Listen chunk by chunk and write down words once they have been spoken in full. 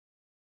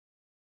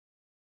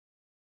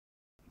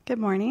Good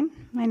morning.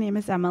 My name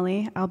is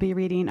Emily. I'll be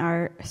reading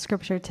our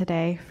scripture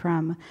today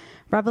from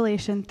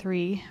Revelation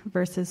 3,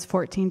 verses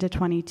 14 to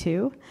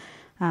 22.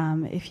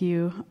 If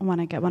you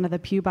want to get one of the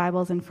pew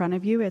Bibles in front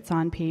of you, it's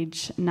on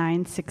page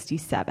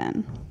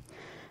 967.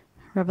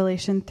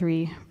 Revelation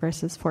 3,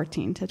 verses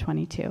 14 to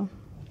 22.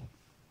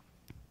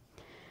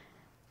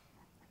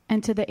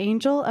 And to the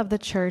angel of the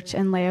church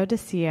in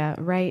Laodicea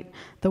write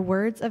the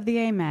words of the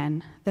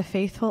Amen, the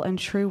faithful and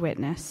true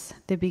witness,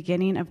 the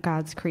beginning of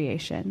God's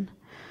creation.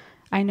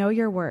 I know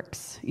your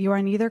works. You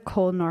are neither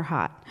cold nor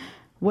hot.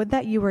 Would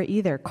that you were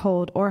either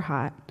cold or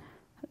hot.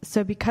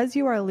 So because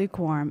you are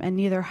lukewarm and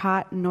neither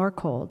hot nor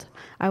cold,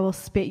 I will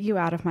spit you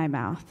out of my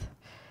mouth.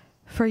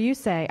 For you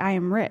say, I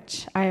am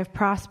rich, I have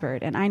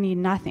prospered, and I need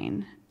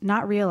nothing,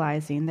 not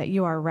realizing that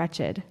you are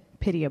wretched,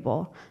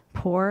 pitiable,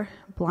 poor,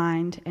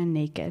 blind, and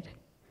naked.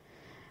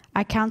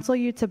 I counsel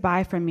you to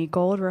buy from me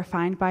gold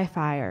refined by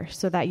fire,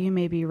 so that you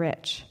may be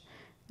rich,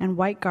 and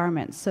white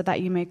garments, so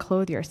that you may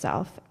clothe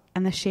yourself,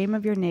 and the shame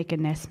of your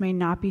nakedness may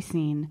not be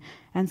seen,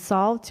 and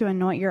salve to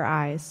anoint your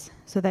eyes,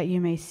 so that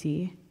you may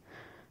see.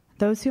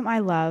 Those whom I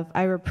love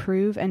I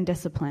reprove and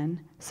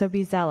discipline, so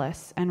be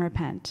zealous and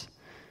repent.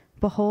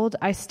 Behold,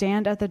 I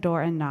stand at the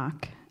door and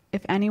knock.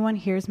 If anyone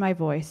hears my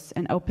voice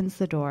and opens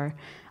the door,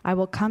 I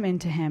will come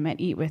into him and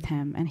eat with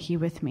him, and he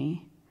with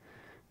me.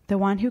 The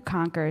one who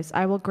conquers,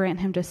 I will grant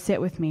him to sit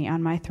with me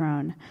on my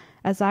throne,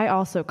 as I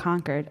also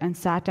conquered and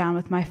sat down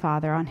with my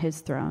Father on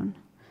his throne.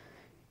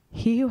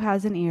 He who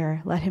has an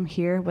ear, let him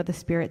hear what the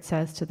Spirit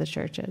says to the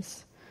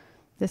churches.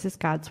 This is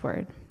God's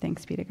word.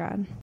 Thanks be to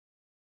God.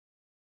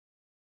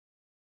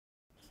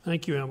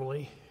 Thank you,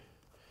 Emily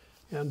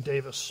and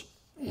Davis.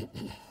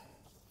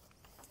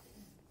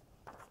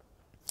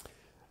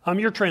 I'm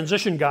your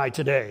transition guy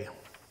today.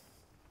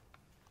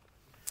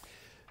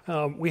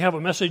 We have a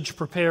message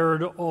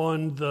prepared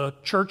on the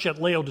church at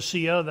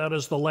Laodicea. That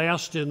is the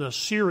last in a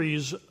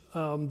series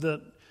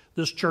that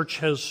this church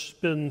has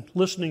been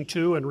listening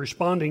to and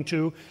responding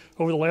to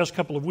over the last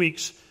couple of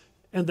weeks.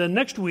 And then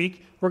next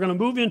week, we're going to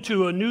move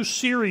into a new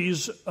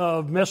series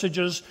of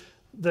messages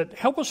that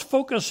help us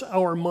focus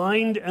our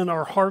mind and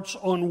our hearts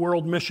on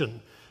world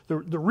mission, the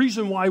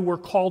reason why we're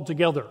called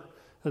together,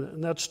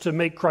 and that's to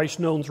make Christ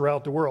known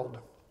throughout the world.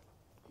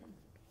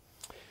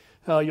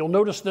 You'll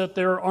notice that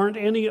there aren't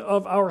any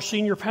of our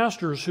senior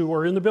pastors who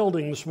are in the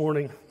building this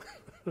morning.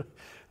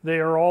 They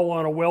are all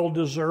on a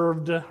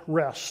well-deserved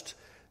rest.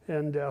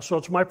 And so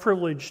it's my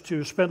privilege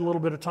to spend a little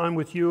bit of time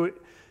with you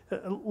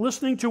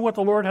listening to what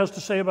the Lord has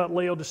to say about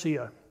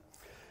Laodicea.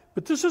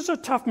 But this is a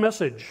tough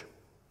message.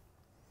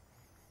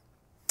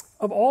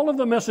 Of all of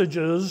the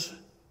messages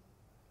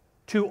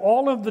to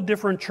all of the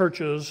different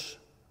churches,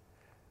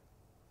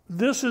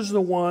 this is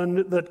the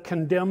one that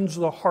condemns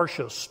the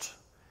harshest.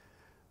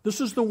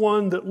 This is the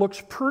one that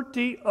looks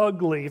pretty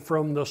ugly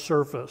from the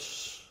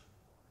surface.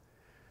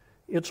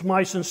 It's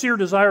my sincere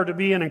desire to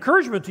be an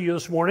encouragement to you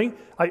this morning.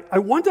 I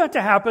want that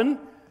to happen,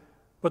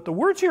 but the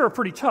words here are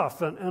pretty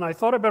tough, and I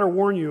thought I'd better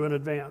warn you in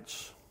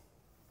advance.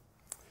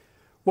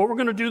 What we're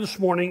going to do this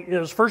morning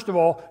is, first of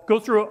all, go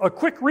through a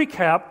quick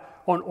recap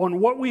on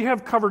what we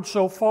have covered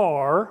so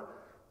far.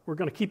 We're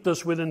going to keep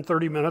this within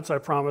 30 minutes, I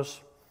promise.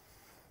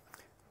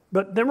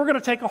 But then we're going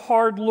to take a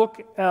hard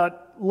look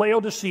at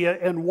Laodicea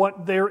and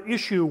what their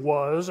issue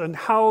was and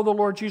how the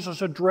Lord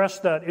Jesus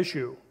addressed that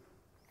issue.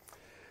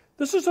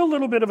 This is a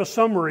little bit of a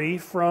summary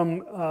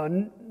from a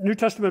New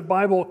Testament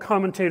Bible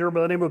commentator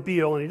by the name of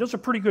Beale, and he does a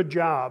pretty good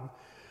job.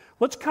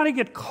 Let's kind of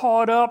get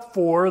caught up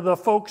for the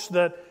folks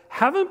that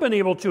haven't been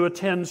able to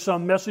attend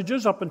some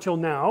messages up until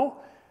now.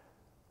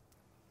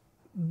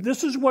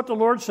 This is what the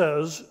Lord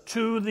says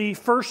to the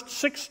first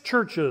 6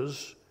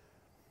 churches.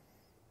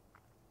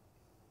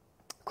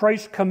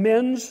 Christ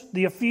commends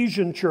the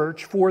Ephesian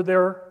church for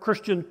their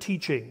Christian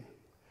teaching,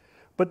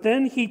 but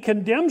then he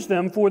condemns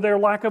them for their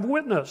lack of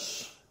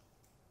witness.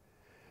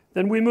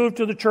 Then we move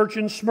to the church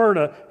in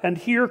Smyrna, and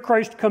here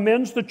Christ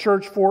commends the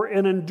church for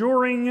an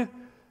enduring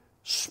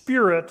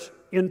spirit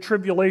in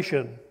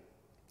tribulation.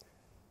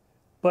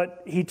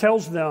 But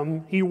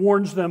he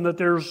warns them that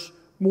there's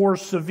more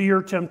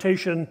severe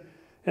temptation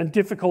and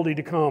difficulty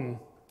to come.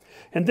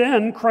 And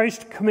then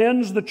Christ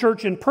commends the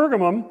church in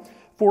Pergamum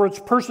for its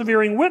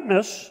persevering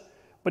witness,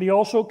 but he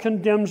also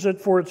condemns it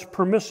for its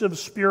permissive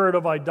spirit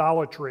of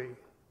idolatry.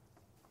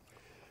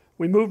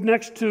 We move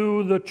next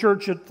to the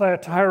church at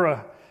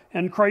Thyatira,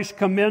 and Christ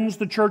commends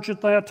the church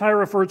at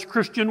Thyatira for its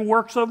Christian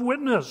works of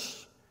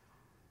witness.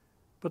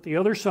 But the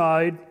other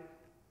side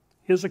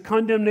is a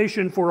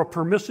condemnation for a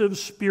permissive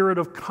spirit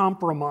of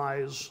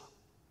compromise.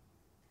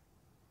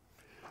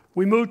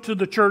 We move to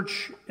the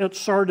church at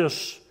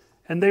Sardis,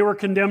 and they were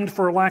condemned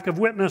for a lack of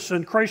witness,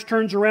 and Christ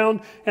turns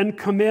around and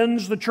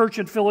commends the church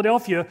at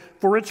Philadelphia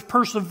for its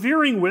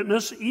persevering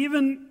witness,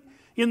 even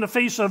in the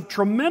face of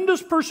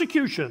tremendous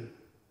persecution.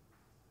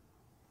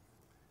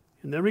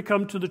 And then we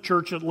come to the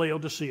church at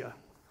Laodicea.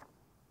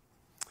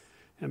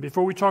 And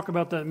before we talk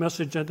about that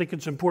message, I think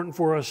it's important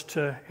for us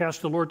to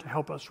ask the Lord to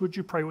help us. Would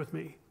you pray with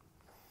me?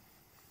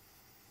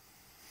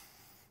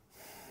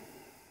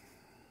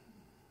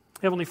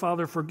 Heavenly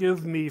Father,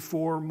 forgive me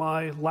for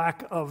my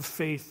lack of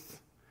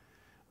faith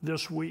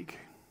this week,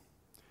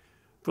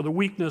 for the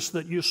weakness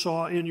that you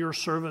saw in your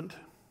servant.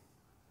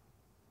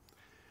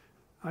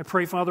 I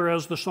pray, Father,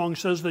 as the song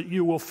says, that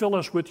you will fill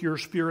us with your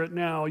Spirit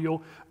now.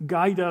 You'll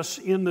guide us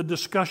in the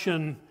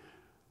discussion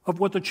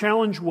of what the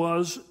challenge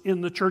was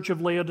in the church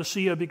of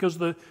Laodicea, because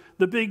the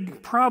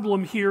big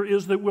problem here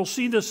is that we'll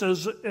see this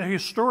as a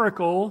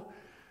historical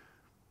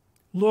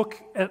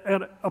look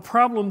at a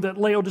problem that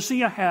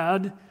Laodicea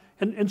had,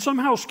 and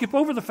somehow skip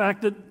over the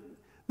fact that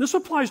this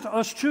applies to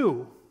us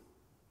too.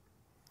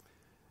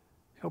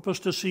 Help us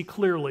to see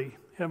clearly,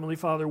 Heavenly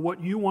Father,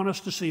 what you want us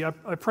to see. I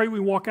pray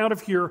we walk out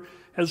of here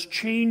as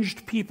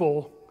changed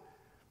people,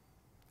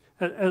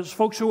 as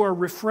folks who are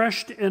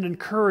refreshed and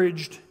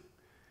encouraged,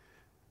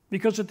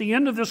 because at the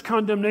end of this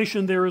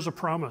condemnation there is a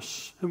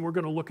promise, and we're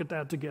going to look at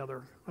that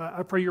together.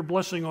 I pray your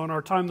blessing on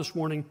our time this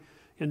morning.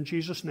 In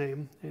Jesus'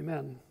 name,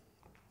 amen.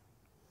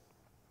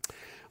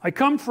 I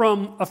come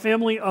from a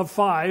family of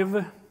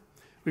 5.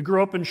 We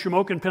grew up in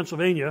Shamokin,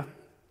 Pennsylvania.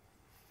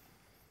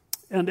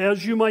 And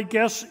as you might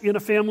guess, in a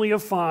family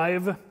of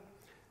 5,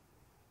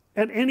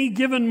 at any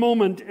given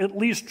moment, at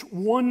least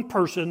one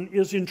person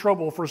is in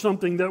trouble for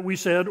something that we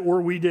said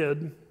or we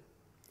did.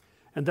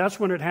 And that's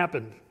when it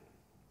happened.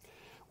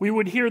 We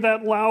would hear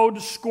that loud,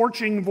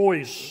 scorching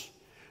voice,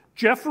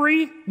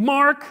 "Jeffrey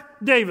Mark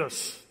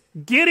Davis,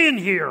 get in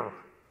here."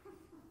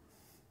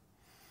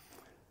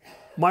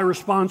 My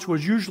response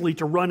was usually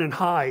to run and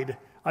hide.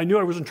 I knew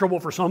I was in trouble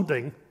for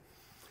something.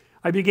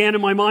 I began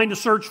in my mind to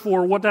search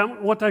for what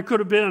that could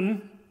have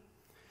been.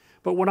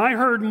 But when I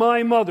heard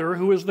my mother,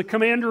 who is the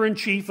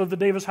commander-in-chief of the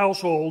Davis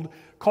household,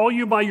 call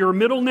you by your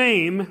middle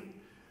name,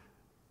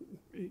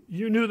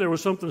 you knew there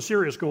was something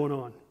serious going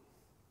on.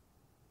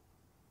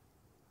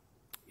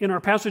 In our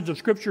passage of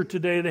Scripture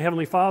today, the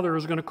Heavenly Father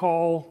is going to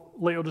call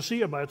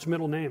Laodicea by its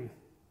middle name.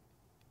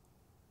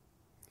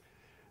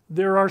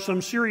 There are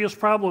some serious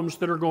problems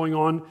that are going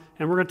on,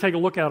 and we're going to take a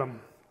look at them.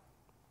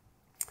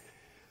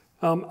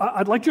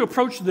 I'd like to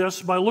approach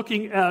this by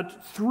looking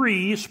at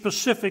 3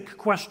 specific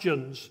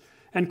questions.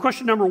 And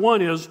question number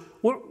 1 is,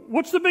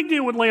 what's the big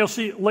deal with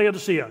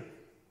Laodicea?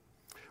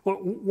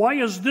 Why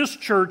is this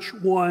church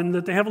one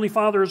that the Heavenly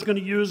Father is going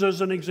to use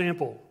as an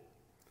example?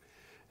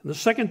 And the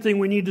second thing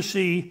we need to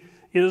see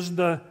is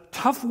the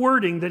tough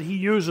wording that he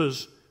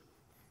uses.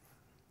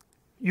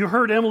 You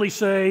heard Emily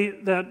say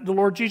that the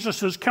Lord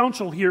Jesus'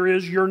 counsel here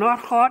is, you're not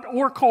hot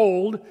or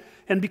cold,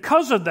 and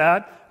because of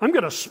that, I'm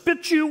going to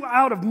spit you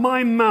out of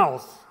my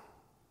mouth.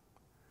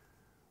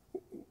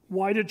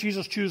 Why did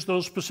Jesus choose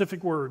those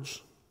specific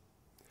words?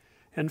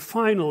 And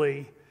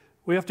finally,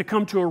 we have to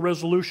come to a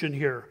resolution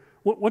here.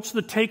 What's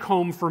the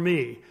take-home for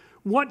me?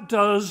 What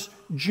does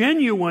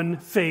genuine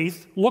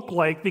faith look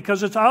like?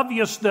 Because it's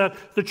obvious that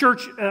the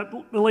church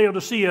at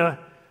Laodicea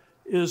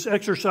is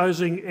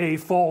exercising a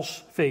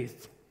false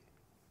faith.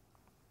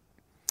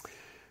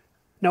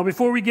 Now,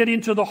 before we get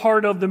into the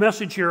heart of the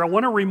message here, I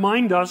want to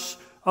remind us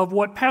of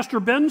what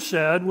Pastor Ben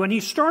said when he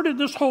started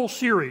this whole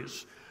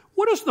series.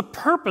 What is the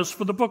purpose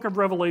for the book of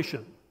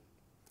Revelation?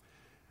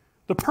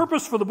 The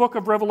purpose for the book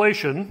of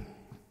Revelation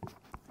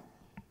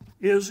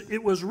is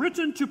it was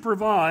written to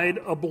provide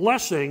a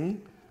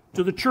blessing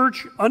to the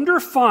church under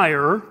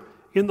fire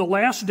in the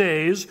last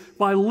days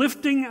by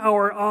lifting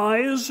our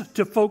eyes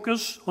to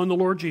focus on the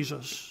Lord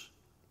Jesus.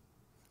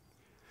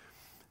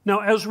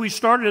 Now, as we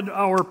started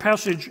our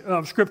passage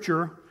of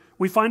Scripture,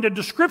 we find a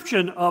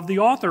description of the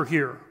author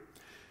here.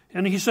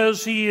 And he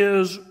says he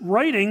is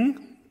writing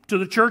to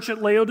the church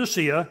at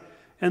Laodicea,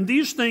 and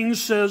these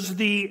things says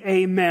the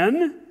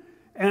Amen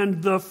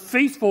and the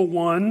faithful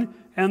one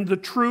and the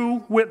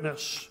true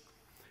witness.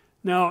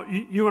 Now,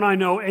 you and I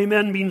know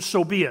Amen means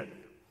so be it.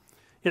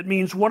 It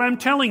means what I'm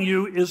telling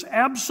you is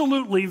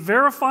absolutely,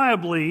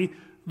 verifiably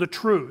the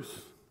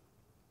truth.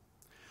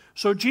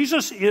 So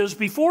Jesus is,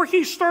 before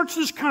he starts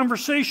this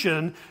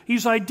conversation,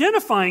 he's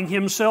identifying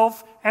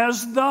himself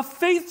as the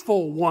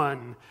faithful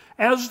one,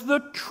 as the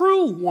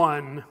true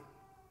one.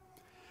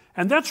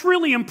 And that's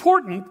really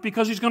important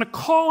because he's going to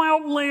call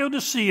out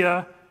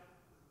Laodicea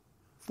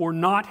for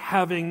not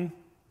having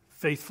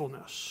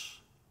faithfulness.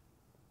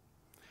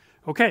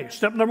 Okay,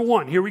 step number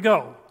 1, here we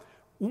go.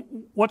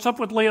 What's up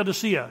with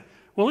Laodicea?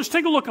 Well, let's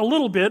take a look a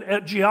little bit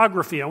at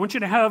geography. I want you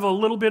to have a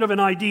little bit of an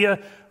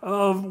idea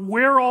of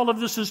where all of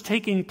this is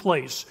taking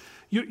place.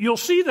 You'll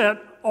see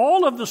that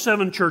all of the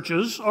 7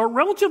 churches are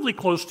relatively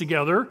close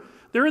together.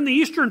 They're in the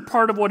eastern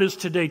part of what is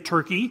today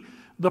Turkey.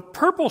 The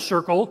purple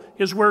circle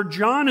is where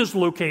John is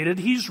located.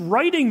 He's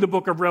writing the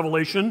book of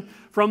Revelation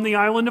from the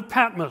island of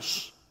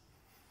Patmos.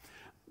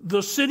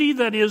 The city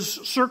that is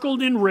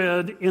circled in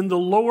red in the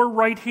lower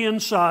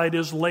right-hand side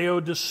is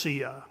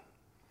Laodicea.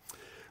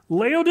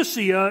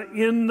 Laodicea,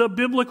 in the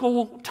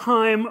biblical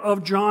time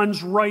of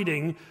John's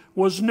writing,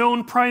 was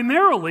known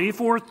primarily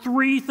for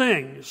 3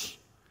 things.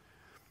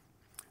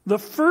 The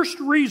first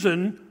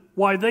reason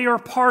why they are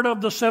part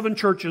of the 7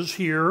 churches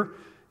here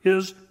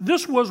is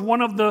this was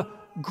one of the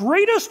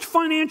greatest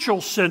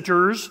financial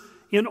centers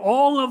in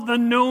all of the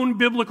known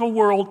biblical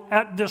world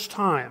at this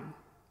time.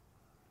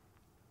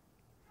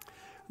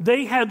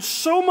 They had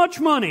so much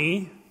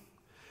money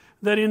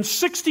that in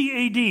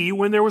 60 AD,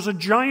 when there was a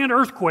giant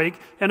earthquake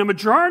and a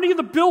majority of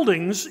the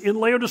buildings in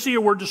Laodicea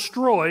were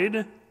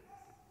destroyed,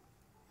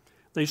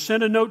 they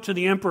sent a note to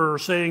the emperor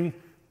saying,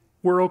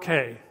 "We're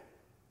okay.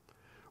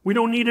 We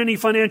don't need any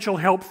financial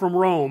help from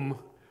Rome.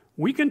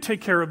 We can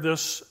take care of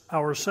this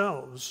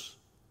ourselves."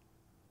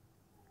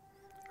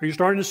 Are you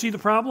starting to see the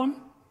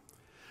problem?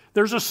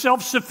 There's a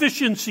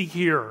self-sufficiency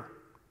here.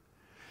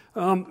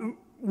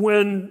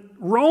 When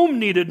Rome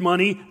needed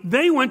money,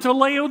 they went to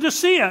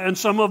Laodicea and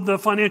some of the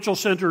financial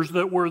centers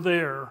that were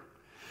there.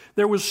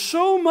 There was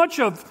so much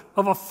of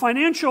a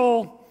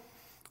financial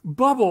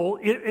bubble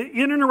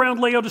in and around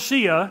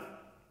Laodicea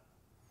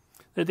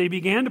that they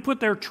began to put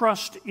their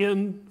trust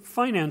in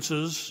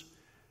finances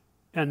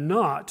and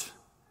not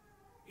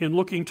in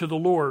looking to the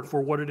Lord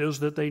for what it is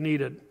that they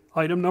needed.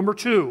 Item number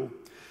 2.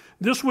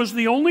 This was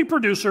the only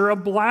producer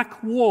of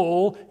black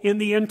wool in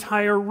the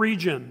entire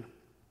region.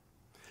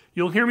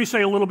 You'll hear me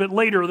say a little bit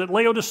later that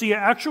Laodicea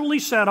actually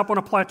sat up on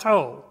a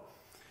plateau.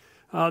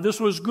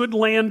 This was good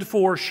land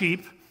for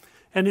sheep,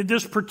 and in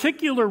this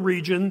particular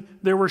region,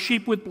 there were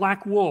sheep with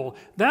black wool.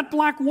 That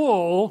black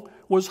wool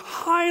was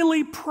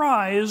highly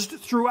prized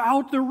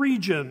throughout the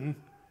region.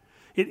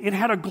 It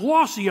had a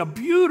glossy, a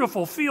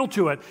beautiful feel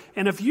to it.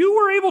 And if you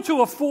were able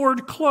to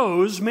afford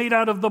clothes made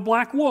out of the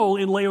black wool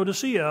in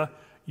Laodicea,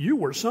 you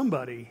were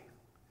somebody.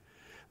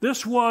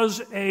 This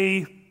was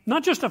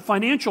not just a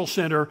financial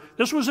center,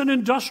 this was an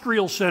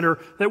industrial center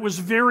that was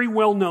very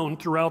well known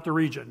throughout the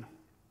region.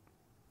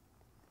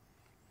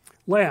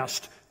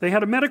 Last, they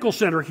had a medical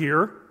center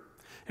here,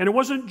 and it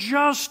wasn't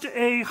just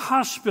a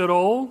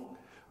hospital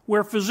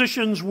where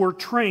physicians were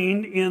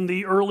trained in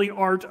the early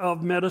art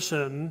of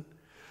medicine,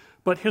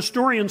 but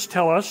historians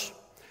tell us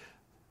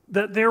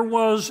that there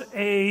was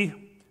a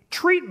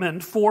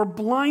treatment for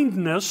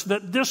blindness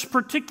that this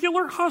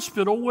particular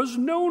hospital was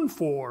known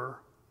for.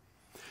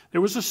 There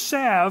was a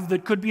salve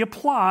that could be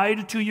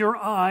applied to your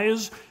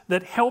eyes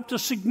that helped a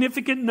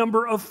significant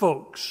number of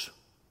folks.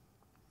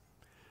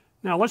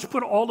 Now, let's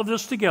put all of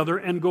this together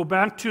and go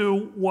back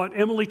to what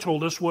Emily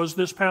told us was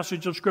this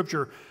passage of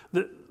Scripture.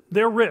 That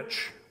they're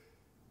rich.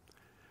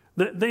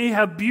 That they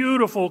have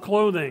beautiful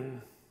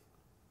clothing.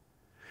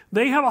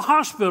 They have a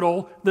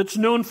hospital that's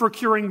known for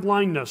curing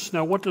blindness.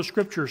 Now, what does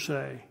Scripture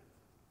say?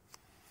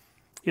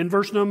 In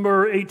verse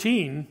number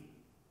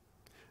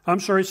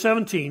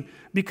 17,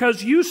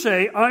 because you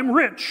say, "I'm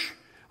rich,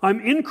 I'm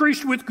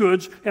increased with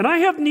goods, and I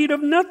have need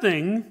of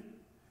nothing,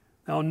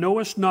 thou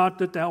knowest not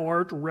that thou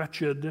art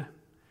wretched,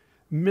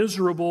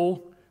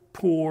 miserable,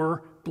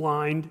 poor,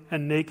 blind,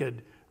 and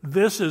naked."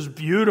 This is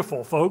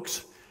beautiful,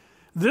 folks.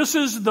 This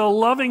is the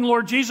loving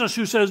Lord Jesus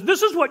who says,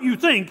 this is what you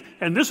think,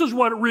 and this is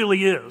what it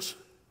really is.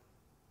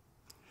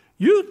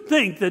 You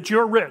think that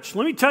you're rich.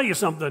 Let me tell you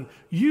something.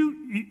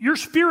 You're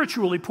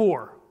spiritually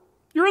poor.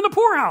 You're in the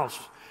poorhouse.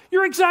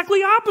 You're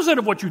exactly opposite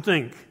of what you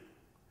think.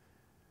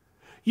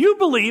 You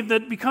believe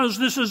that because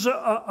this is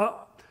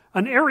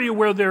an area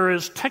where there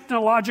is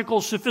technological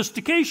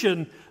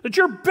sophistication, that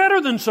you're better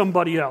than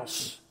somebody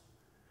else.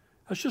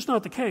 That's just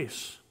not the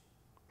case.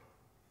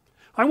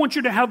 I want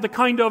you to have the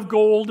kind of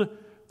gold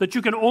that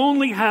you can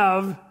only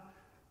have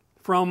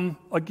from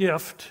a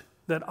gift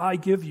that I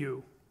give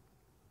you.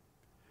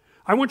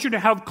 I want you to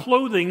have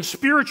clothing,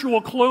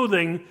 spiritual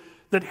clothing,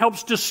 that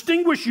helps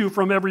distinguish you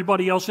from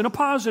everybody else in a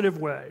positive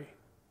way.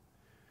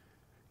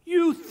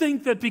 You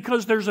think that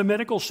because there's a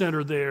medical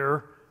center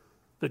there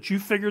that you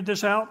figured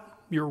this out?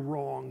 You're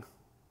wrong.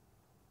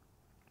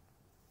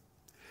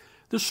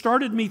 This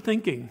started me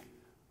thinking,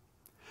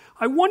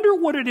 I wonder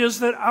what it is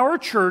that our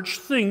church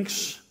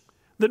thinks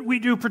that we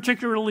do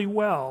particularly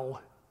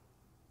well.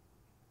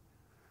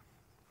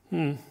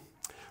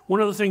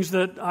 One of the things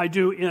that I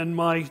do in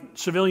my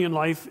civilian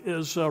life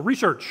is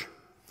research.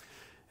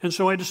 And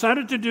so I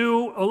decided to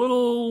do a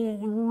little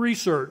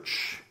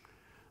research.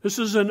 This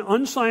is an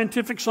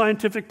unscientific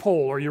scientific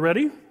poll. Are you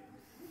ready?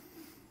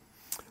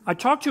 I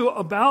talked to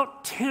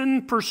about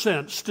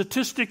 10%,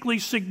 statistically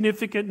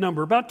significant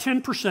number, about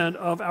 10%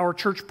 of our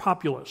church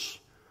populace.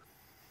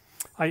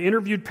 I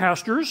interviewed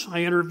pastors,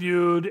 I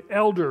interviewed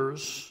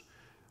elders,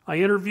 I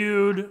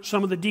interviewed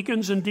some of the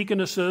deacons and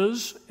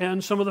deaconesses,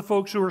 and some of the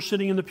folks who are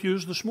sitting in the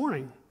pews this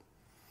morning.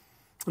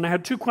 And I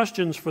had 2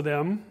 questions for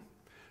them.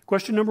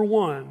 Question number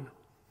 1,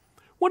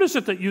 what is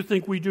it that you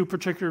think we do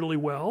particularly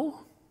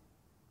well?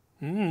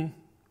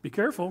 Be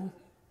careful.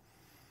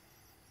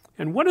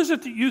 And what is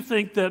it that you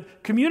think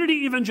that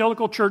Community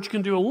Evangelical Church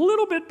can do a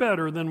little bit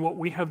better than what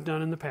we have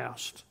done in the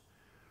past?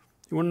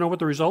 You want to know what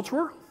the results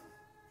were?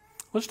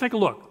 Let's take a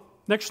look.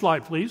 Next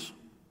slide, please.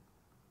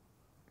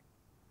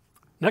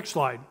 Next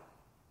slide.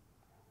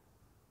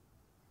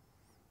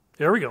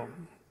 There we go.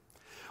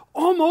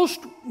 Almost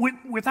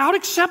without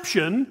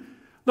exception,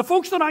 the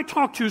folks that I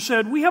talked to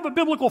said, we have a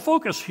biblical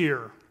focus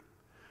here.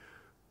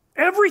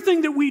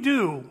 Everything that we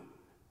do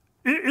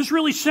is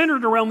really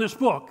centered around this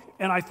book.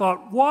 And I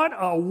thought, what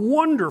a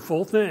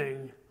wonderful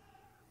thing.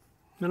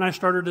 Then I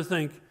started to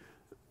think,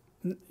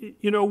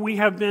 we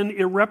have been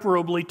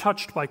irreparably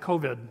touched by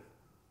COVID.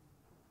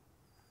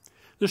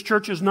 This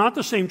church is not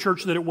the same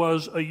church that it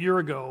was a year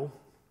ago.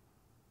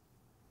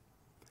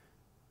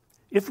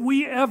 If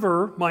we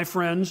ever, my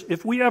friends,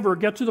 if we ever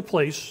get to the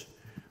place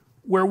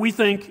where we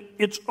think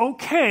it's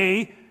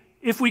okay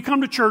if we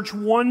come to church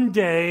one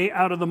day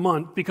out of the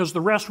month because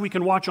the rest we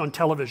can watch on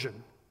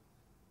television,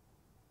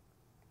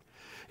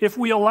 if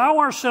we allow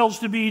ourselves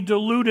to be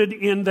deluded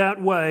in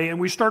that way and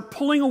we start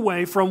pulling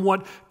away from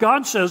what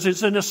God says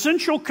is an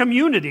essential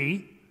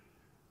community.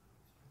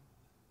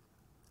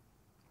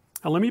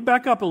 Now let me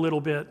back up a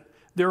little bit.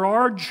 There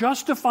are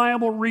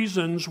justifiable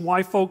reasons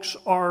why folks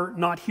are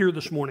not here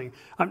this morning.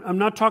 I'm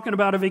not talking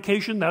about a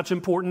vacation. That's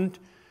important.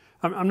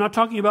 I'm not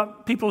talking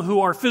about people who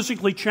are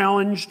physically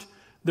challenged.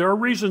 There are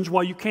reasons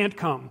why you can't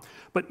come.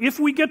 But if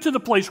we get to the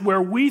place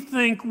where we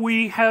think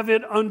we have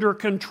it under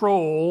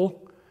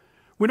control,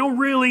 we don't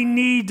really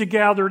need to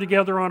gather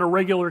together on a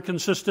regular,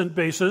 consistent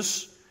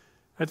basis,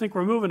 I think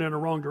we're moving in a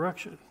wrong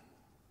direction.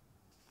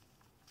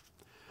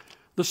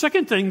 The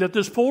second thing that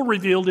this poll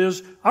revealed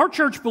is our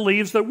church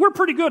believes that we're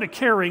pretty good at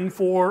caring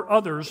for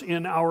others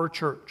in our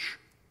church.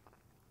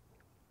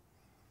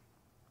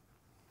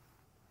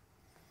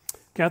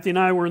 Kathy and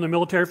I were in the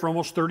military for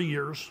almost 30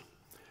 years.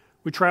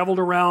 We traveled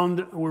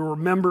around. We were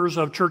members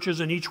of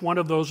churches in each one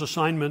of those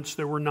assignments.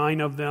 There were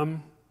 9 of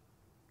them.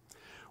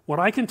 What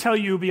I can tell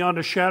you beyond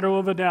a shadow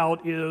of a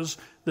doubt is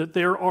that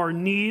there are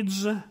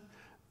needs.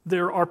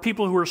 There are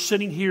people who are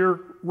sitting here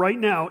right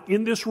now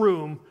in this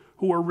room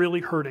who are really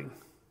hurting.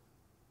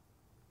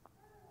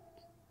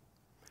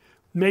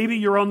 Maybe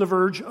you're on the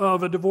verge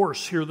of a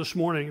divorce here this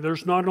morning.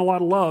 There's not a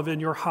lot of love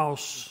in your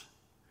house.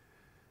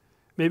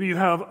 Maybe you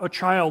have a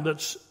child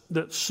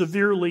that's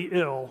severely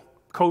ill,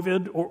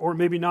 COVID or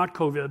maybe not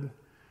COVID.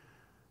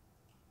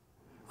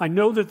 I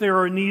know that there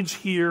are needs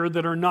here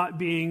that are not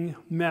being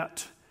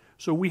met.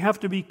 So we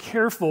have to be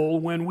careful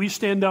when we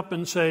stand up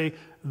and say,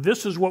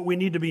 this is what we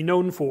need to be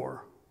known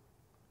for.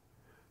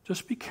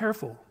 Just be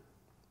careful.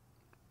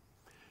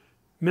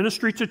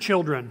 Ministry to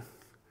children.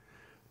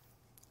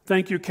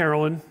 Thank you,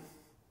 Carolyn.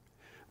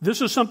 This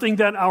is something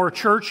that our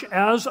church,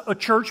 as a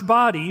church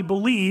body,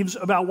 believes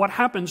about what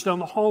happens down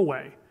the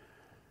hallway.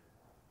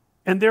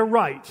 And they're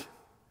right.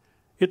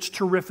 It's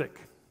terrific.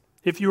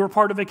 If you were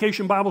part of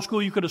Vacation Bible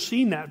School, you could have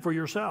seen that for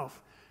yourself.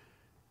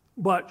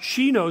 But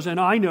she knows,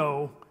 and I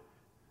know,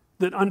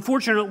 that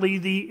unfortunately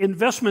the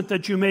investment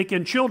that you make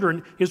in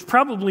children is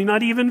probably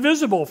not even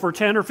visible for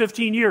 10 or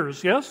 15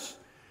 years, yes?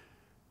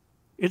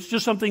 It's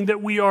just something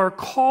that we are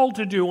called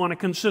to do on a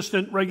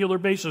consistent, regular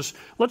basis.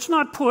 Let's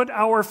not put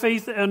our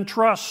faith and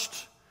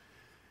trust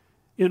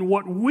in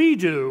what we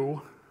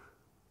do.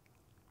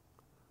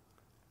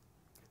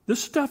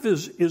 This stuff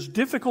is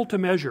difficult to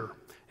measure,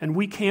 and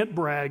we can't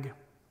brag.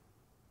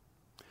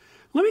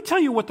 Let me tell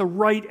you what the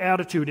right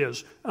attitude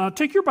is.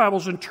 Take your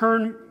Bibles and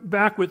turn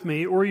back with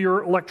me, or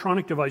your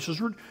electronic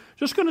devices. We're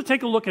just going to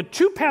take a look at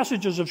 2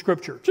 passages of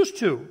Scripture, just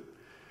 2.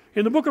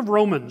 In the book of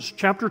Romans,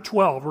 chapter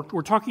 12,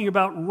 we're talking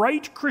about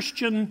right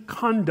Christian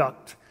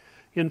conduct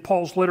in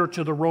Paul's letter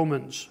to the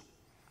Romans.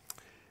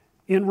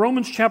 In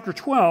Romans chapter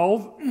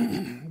 12,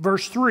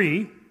 verse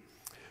 3,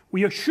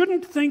 we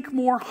shouldn't think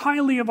more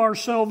highly of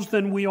ourselves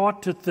than we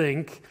ought to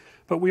think,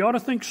 but we ought to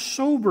think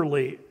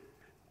soberly,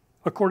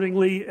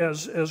 accordingly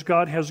as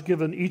God has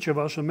given each of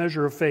us a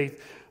measure of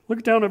faith.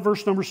 Look down at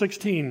verse number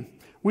 16.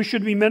 We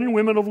should be men and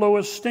women of low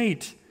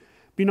estate.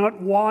 Be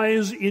not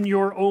wise in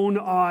your own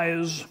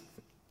eyes.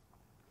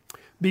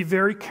 Be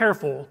very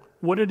careful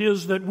what it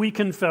is that we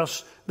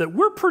confess that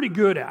we're pretty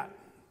good at.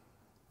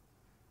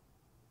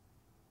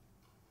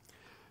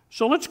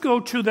 So let's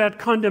go to that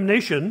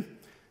condemnation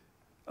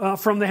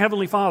from the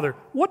Heavenly Father.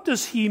 What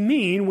does he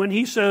mean when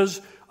he says,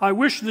 I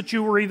wish that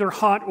you were either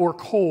hot or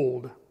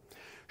cold?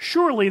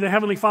 Surely the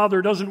Heavenly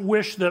Father doesn't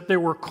wish that there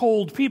were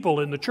cold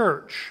people in the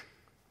church.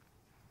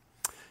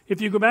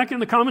 If you go back in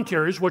the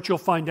commentaries, what you'll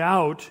find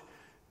out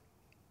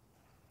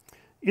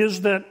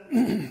is that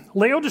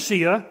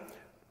Laodicea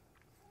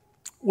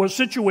was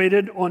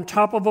situated on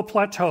top of a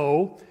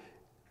plateau,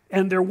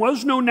 and there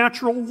was no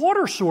natural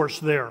water source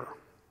there.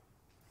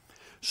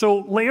 So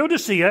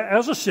Laodicea,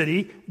 as a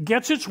city,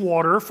 gets its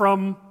water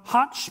from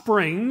hot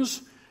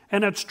springs,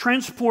 and it's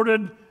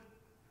transported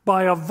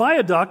by a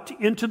viaduct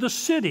into the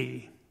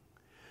city.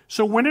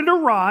 So when it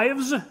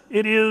arrives,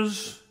 it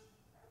is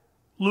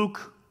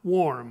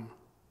lukewarm.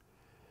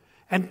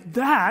 And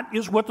that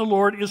is what the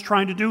Lord is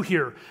trying to do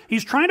here.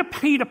 He's trying to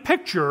paint a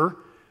picture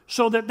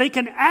so that they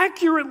can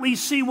accurately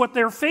see what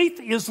their faith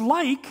is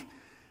like.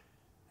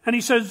 And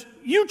he says,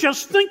 you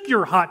just think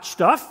you're hot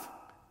stuff.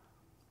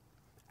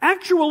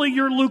 Actually,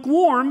 you're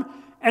lukewarm,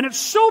 and it's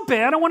so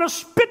bad I want to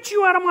spit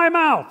you out of my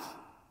mouth.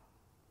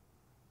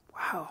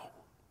 Wow.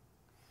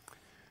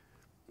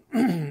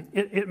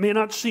 It may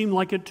not seem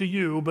like it to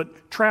you,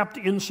 but trapped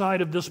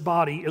inside of this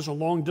body is a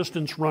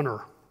long-distance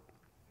runner.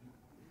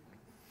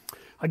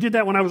 I did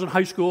that when I was in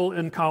high school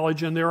and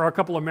college, and there are a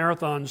couple of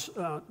marathons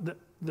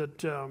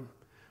that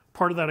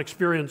part of that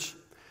experience.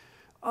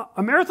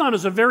 A marathon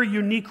is a very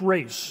unique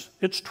race.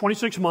 It's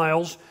 26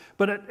 miles,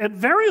 but at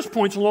various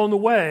points along the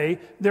way,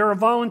 there are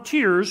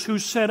volunteers who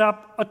set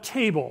up a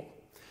table.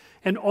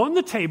 And on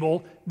the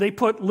table, they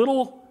put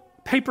little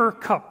paper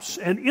cups.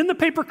 And in the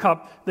paper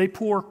cup, they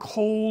pour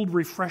cold,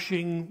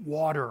 refreshing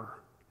water.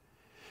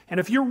 And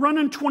if you're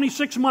running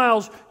 26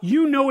 miles,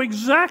 you know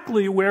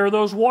exactly where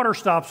those water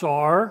stops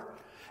are.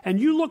 And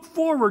you look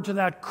forward to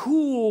that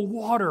cool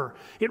water.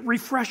 It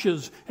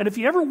refreshes. And if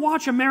you ever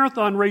watch a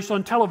marathon race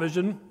on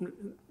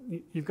television,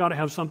 you've got to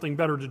have something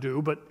better to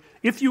do. But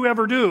if you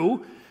ever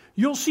do,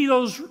 you'll see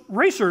those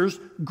racers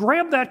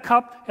grab that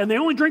cup and they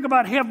only drink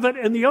about half of it,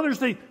 and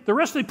the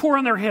rest they pour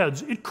on their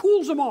heads. It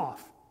cools them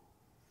off.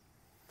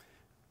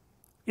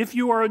 If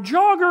you are a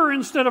jogger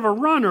instead of a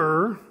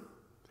runner,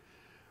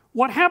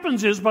 what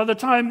happens is by the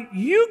time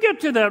you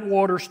get to that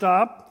water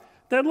stop,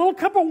 that little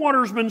cup of water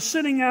has been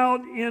sitting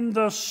out in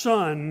the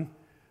sun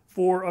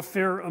for a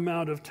fair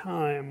amount of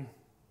time.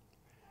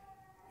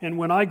 And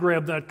when I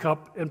grab that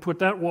cup and put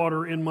that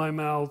water in my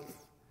mouth,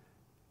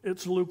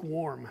 it's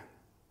lukewarm.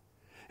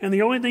 And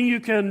the only thing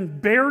you can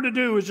bear to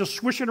do is just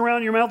swish it around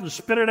in your mouth and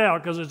spit it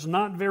out, because it's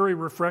not very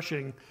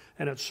refreshing,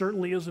 and it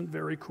certainly isn't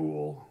very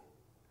cool.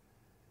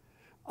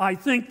 I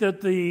think that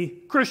the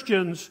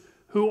Christians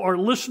who are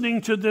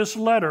listening to this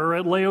letter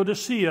at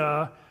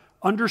Laodicea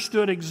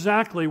understood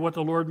exactly what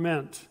the Lord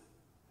meant.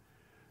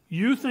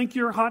 You think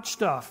you're hot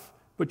stuff,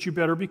 but you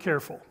better be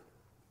careful.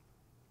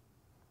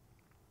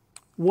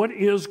 What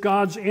is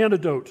God's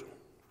antidote?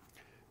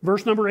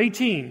 Verse number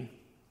 18.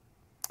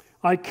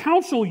 I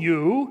counsel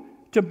you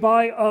to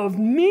buy of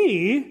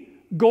me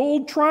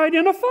gold tried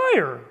in a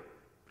fire,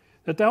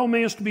 that thou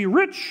mayest be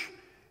rich,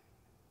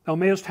 thou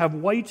mayest have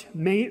white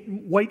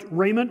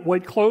raiment,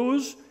 white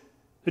clothes,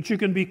 that you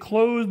can be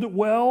clothed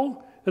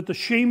well, that the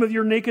shame of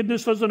your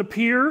nakedness doesn't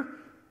appear,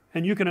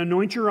 and you can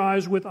anoint your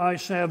eyes with eye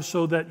salve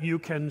so that you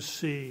can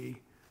see.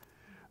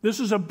 This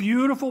is a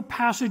beautiful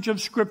passage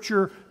of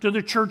Scripture to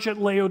the church at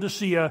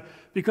Laodicea,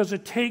 because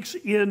it takes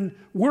in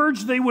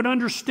words they would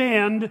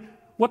understand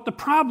what the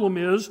problem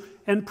is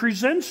and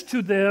presents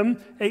to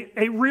them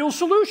a real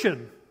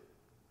solution.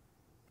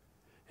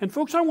 And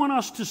folks, I want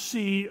us to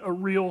see a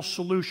real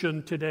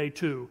solution today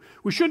too.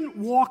 We shouldn't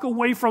walk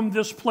away from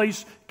this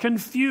place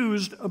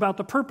confused about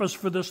the purpose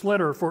for this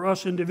letter for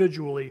us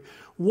individually.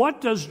 What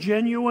does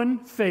genuine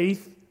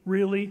faith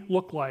really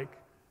look like?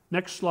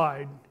 Next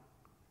slide.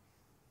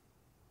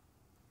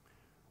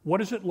 What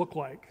does it look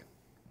like?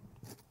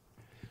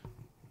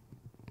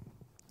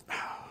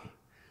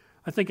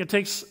 I think it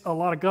takes a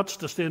lot of guts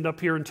to stand up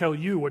here and tell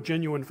you what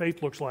genuine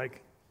faith looks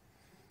like.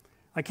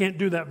 I can't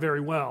do that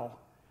very well.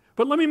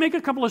 But let me make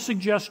a couple of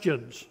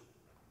suggestions.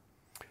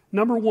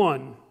 Number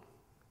one,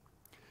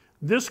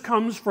 this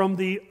comes from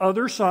the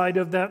other side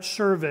of that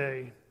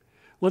survey.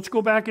 Let's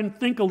go back and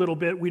think a little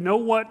bit. We know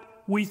what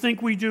we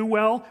think we do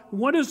well.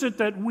 What is it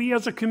that we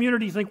as a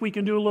community think we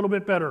can do a little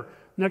bit better?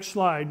 Next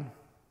slide.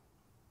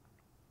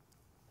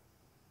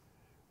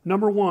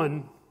 Number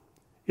one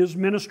is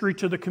ministry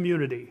to the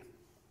community.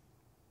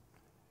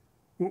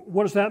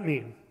 What does that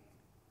mean?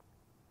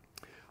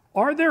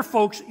 Are there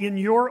folks in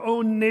your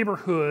own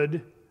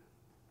neighborhood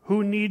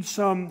who need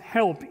some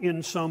help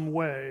in some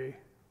way?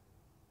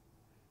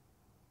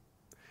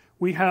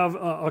 We have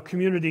a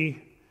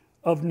community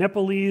of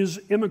Nepalese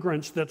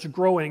immigrants that's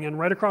growing, and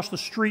right across the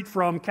street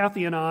from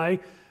Kathy and I,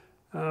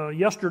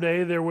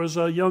 yesterday there was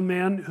a young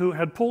man who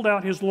had pulled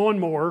out his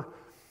lawnmower,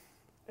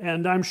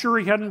 and I'm sure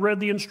he hadn't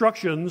read the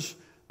instructions,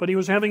 but he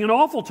was having an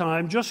awful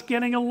time just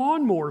getting a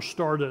lawnmower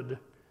started.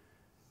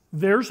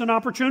 There's an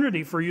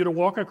opportunity for you to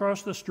walk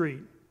across the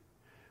street.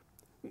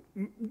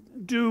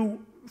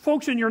 Do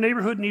folks in your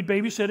neighborhood need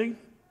babysitting?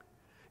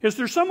 Is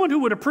there someone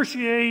who would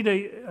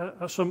appreciate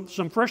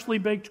some freshly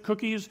baked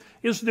cookies?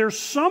 Is there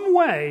some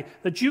way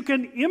that you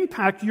can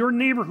impact your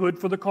neighborhood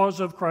for the cause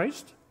of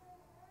Christ?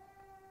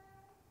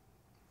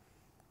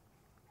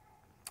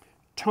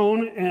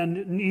 Tone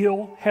and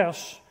Neil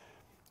Hess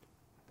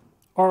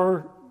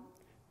are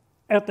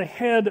at the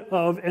head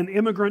of an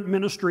immigrant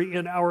ministry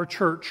in our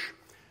church,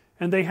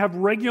 and they have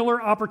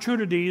regular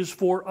opportunities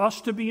for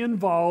us to be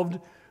involved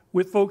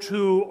with folks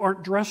who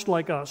aren't dressed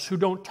like us, who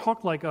don't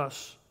talk like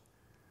us.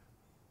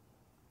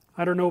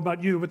 I don't know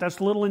about you, but that's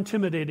a little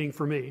intimidating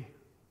for me.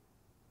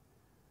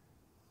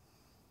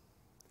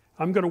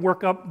 I'm going to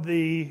work up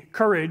the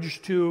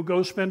courage to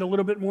go spend a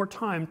little bit more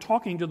time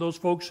talking to those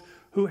folks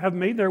who have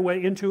made their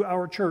way into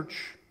our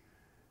church.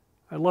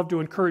 I'd love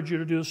to encourage you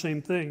to do the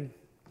same thing.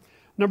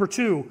 Number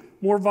two,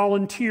 more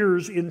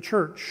volunteers in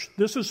church.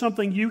 This is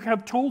something you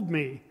have told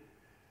me.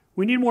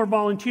 We need more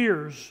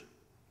volunteers.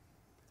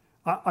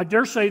 I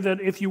dare say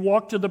that if you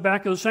walk to the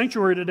back of the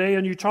sanctuary today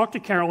and you talk to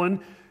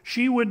Carolyn,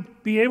 she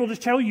would be able to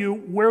tell you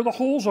where the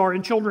holes are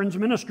in children's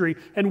ministry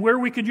and where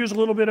we could use a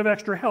little bit of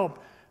extra help.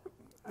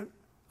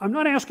 I'm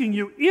not asking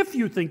you if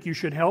you think you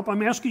should help.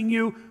 I'm asking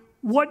you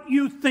what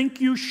you think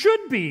you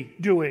should be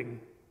doing.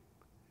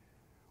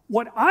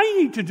 What I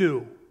need to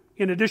do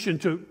in addition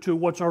to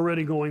what's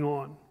already going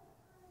on.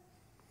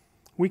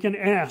 We can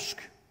ask.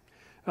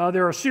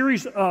 There are a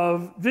series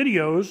of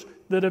videos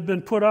that have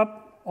been put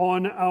up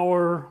on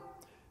our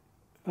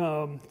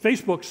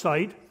Facebook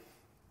site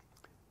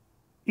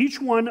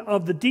Each one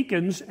of the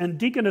deacons and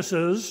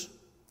deaconesses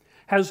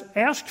has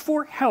asked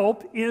for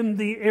help in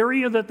the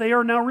area that they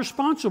are now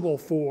responsible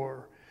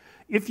for.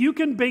 If you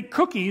can bake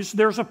cookies,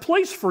 there's a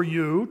place for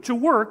you to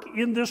work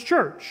in this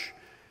church.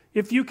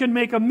 If you can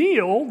make a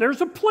meal,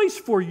 there's a place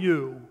for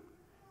you.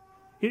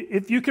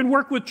 If you can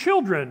work with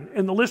children,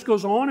 and the list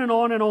goes on and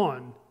on and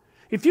on.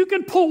 If you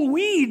can pull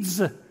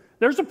weeds,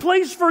 there's a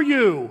place for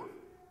you.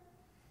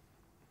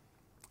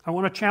 I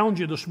want to challenge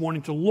you this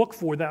morning to look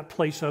for that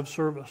place of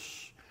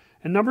service.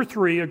 And number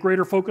 3, a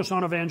greater focus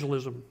on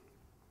evangelism.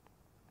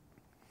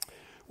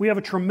 We have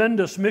a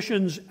tremendous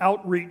missions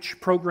outreach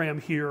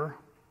program here.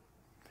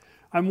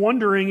 I'm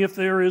wondering if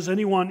there is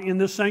anyone in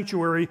this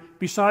sanctuary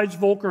besides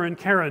Volker and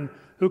Karen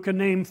who can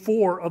name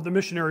 4 of the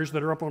missionaries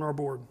that are up on our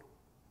board.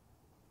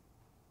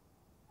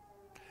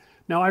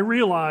 Now I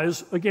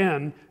realize,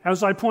 again,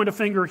 as I point a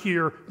finger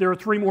here, there are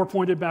 3 more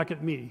pointed back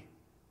at me.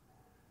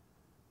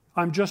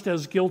 I'm just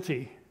as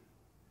guilty.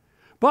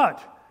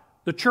 But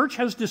the church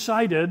has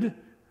decided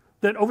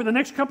that over the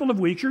next couple of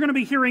weeks, you're going to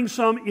be hearing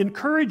some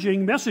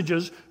encouraging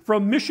messages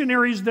from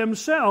missionaries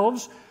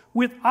themselves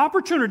with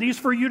opportunities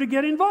for you to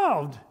get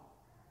involved.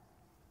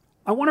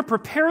 I want to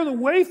prepare the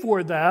way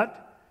for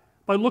that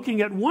by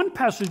looking at one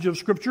passage of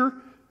Scripture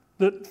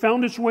that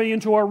found its way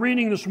into our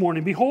reading this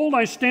morning. Behold,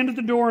 I stand at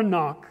the door and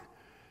knock.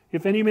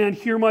 If any man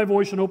hear my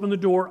voice and open the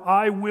door,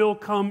 I will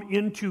come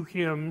into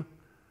him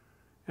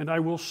and I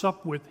will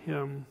sup with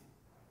him.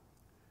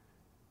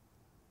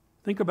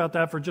 Think about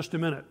that for just a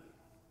minute.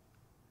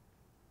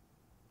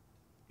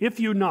 If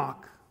you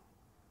knock,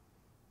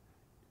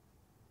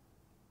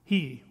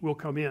 he will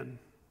come in.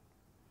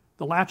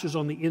 The latch is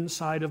on the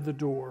inside of the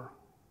door.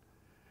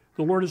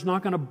 The Lord is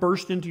not going to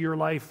burst into your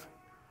life.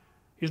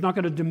 He's not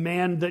going to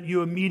demand that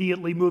you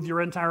immediately move your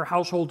entire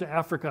household to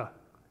Africa.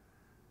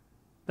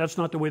 That's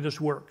not the way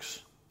this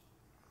works.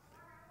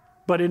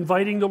 But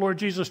inviting the Lord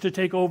Jesus to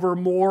take over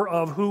more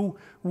of who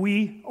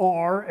we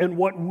are and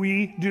what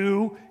we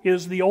do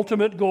is the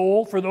ultimate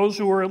goal for those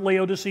who are at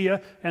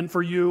Laodicea and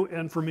for you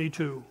and for me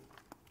too.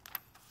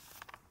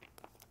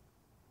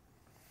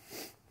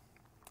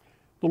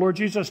 The Lord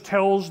Jesus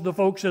tells the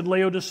folks at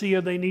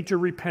Laodicea they need to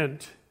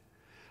repent.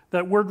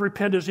 That word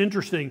repent is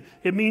interesting.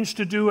 It means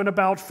to do an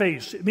about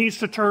face. It means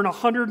to turn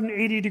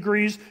 180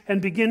 degrees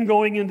and begin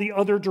going in the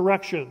other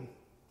direction.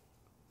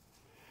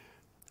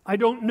 I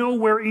don't know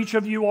where each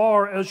of you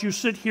are as you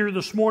sit here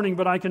this morning,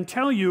 but I can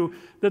tell you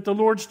that the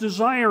Lord's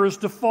desire is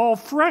to fall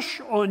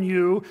fresh on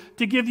you,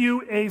 to give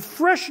you a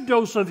fresh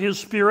dose of His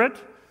Spirit,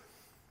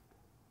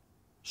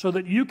 so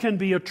that you can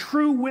be a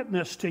true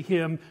witness to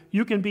Him.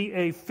 You can be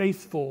a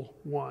faithful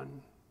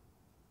one.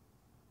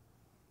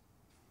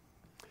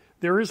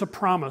 There is a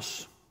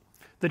promise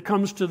that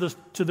comes to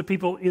the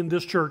people in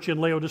this church in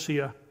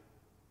Laodicea.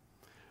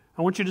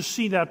 I want you to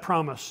see that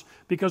promise,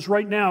 because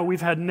right now we've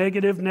had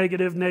negative,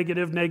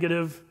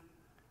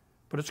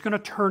 but it's going to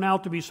turn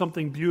out to be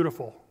something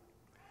beautiful.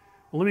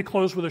 Well, let me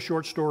close with a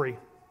short story.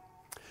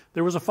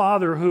 There was a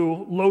father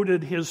who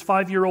loaded his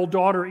 5-year-old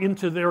daughter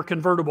into their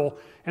convertible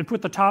and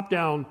put the top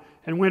down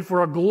and went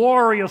for a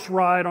glorious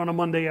ride on a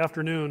Monday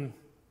afternoon.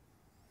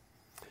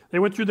 They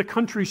went through the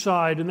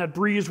countryside, and that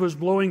breeze was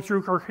blowing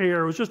through her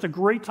hair. It was just a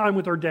great time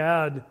with her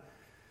dad.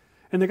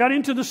 And they got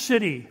into the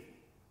city,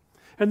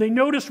 and they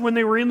noticed when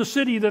they were in the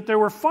city that there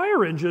were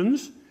fire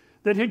engines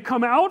that had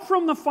come out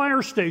from the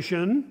fire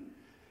station,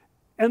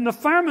 and the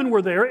firemen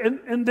were there,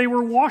 and they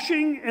were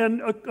washing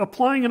and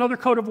applying another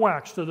coat of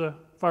wax to the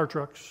fire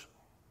trucks.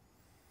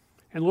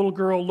 And the little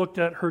girl looked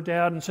at her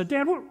dad and said,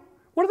 "Dad,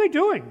 what are they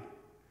doing?"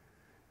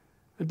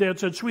 The dad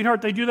said,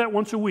 "Sweetheart, they do that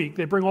once a week.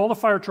 They bring all the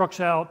fire trucks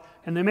out,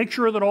 and they make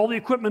sure that all the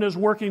equipment is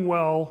working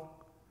well.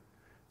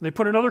 They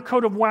put another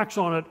coat of wax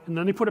on it, and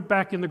then they put it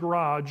back in the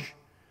garage.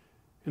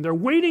 And they're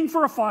waiting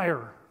for a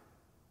fire."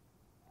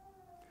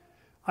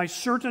 I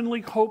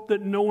certainly hope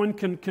that no one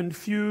can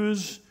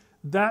confuse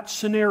that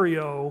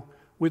scenario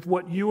with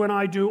what you and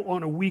I do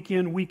on a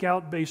week-in,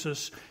 week-out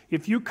basis.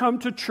 If you come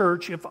to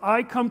church, if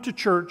I come to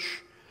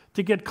church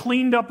to get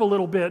cleaned up a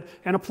little bit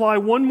and apply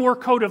one more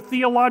coat of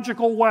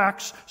theological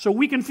wax so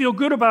we can feel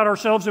good about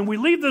ourselves and we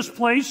leave this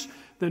place,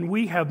 then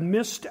we have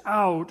missed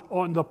out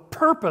on the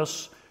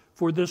purpose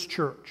for this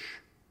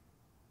church.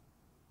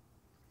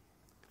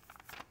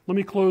 Let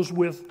me close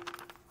with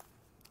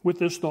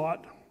this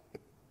thought.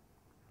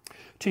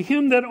 To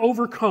him that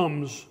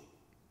overcomes,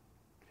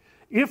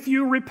 if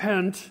you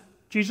repent,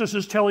 Jesus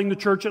is telling the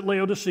church at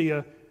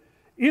Laodicea,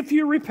 if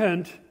you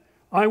repent,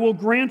 I will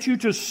grant you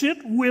to sit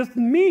with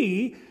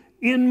me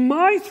in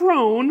my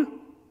throne,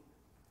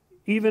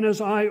 even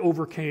as I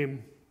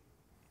overcame.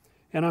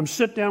 And I'm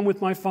sit down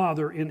with my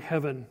Father in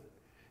heaven.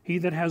 He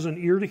that has an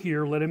ear to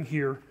hear, let him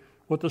hear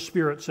what the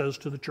Spirit says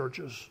to the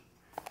churches.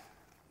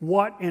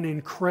 What an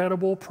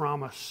incredible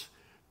promise.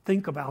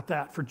 Think about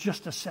that for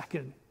just a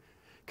second.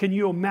 Can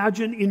you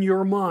imagine in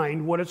your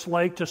mind what it's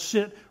like to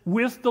sit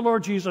with the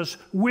Lord Jesus,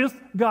 with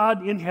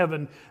God in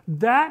heaven?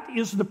 That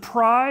is the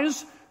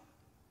prize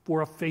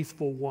for a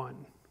faithful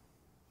one.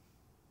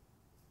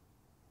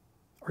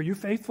 Are you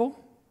faithful?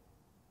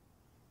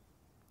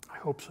 I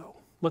hope so.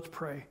 Let's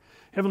pray.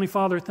 Heavenly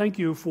Father, thank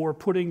you for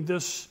putting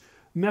this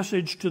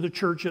message to the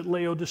church at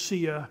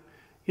Laodicea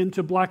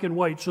into black and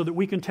white so that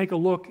we can take a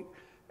look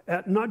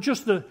at not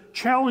just the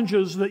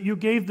challenges that you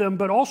gave them,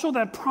 but also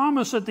that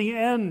promise at the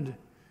end.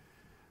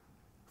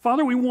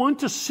 Father, we want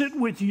to sit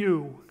with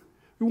you.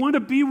 We want to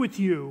be with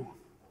you.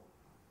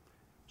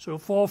 So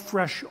fall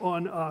fresh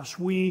on us.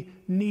 We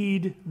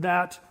need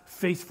that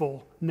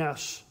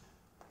faithfulness.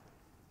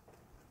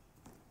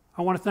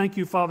 I want to thank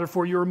you, Father,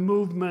 for your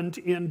movement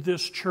in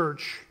this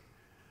church.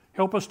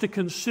 Help us to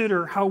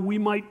consider how we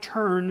might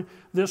turn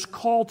this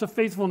call to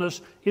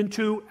faithfulness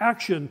into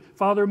action.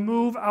 Father,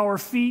 move our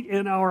feet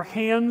and our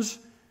hands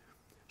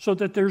so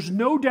that there's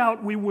no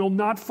doubt we will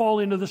not fall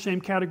into the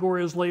same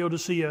category as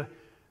Laodicea,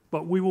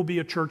 but we will be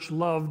a church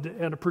loved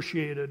and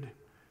appreciated.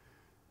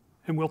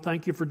 And we'll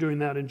thank you for doing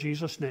that in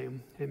Jesus'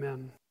 name.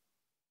 Amen.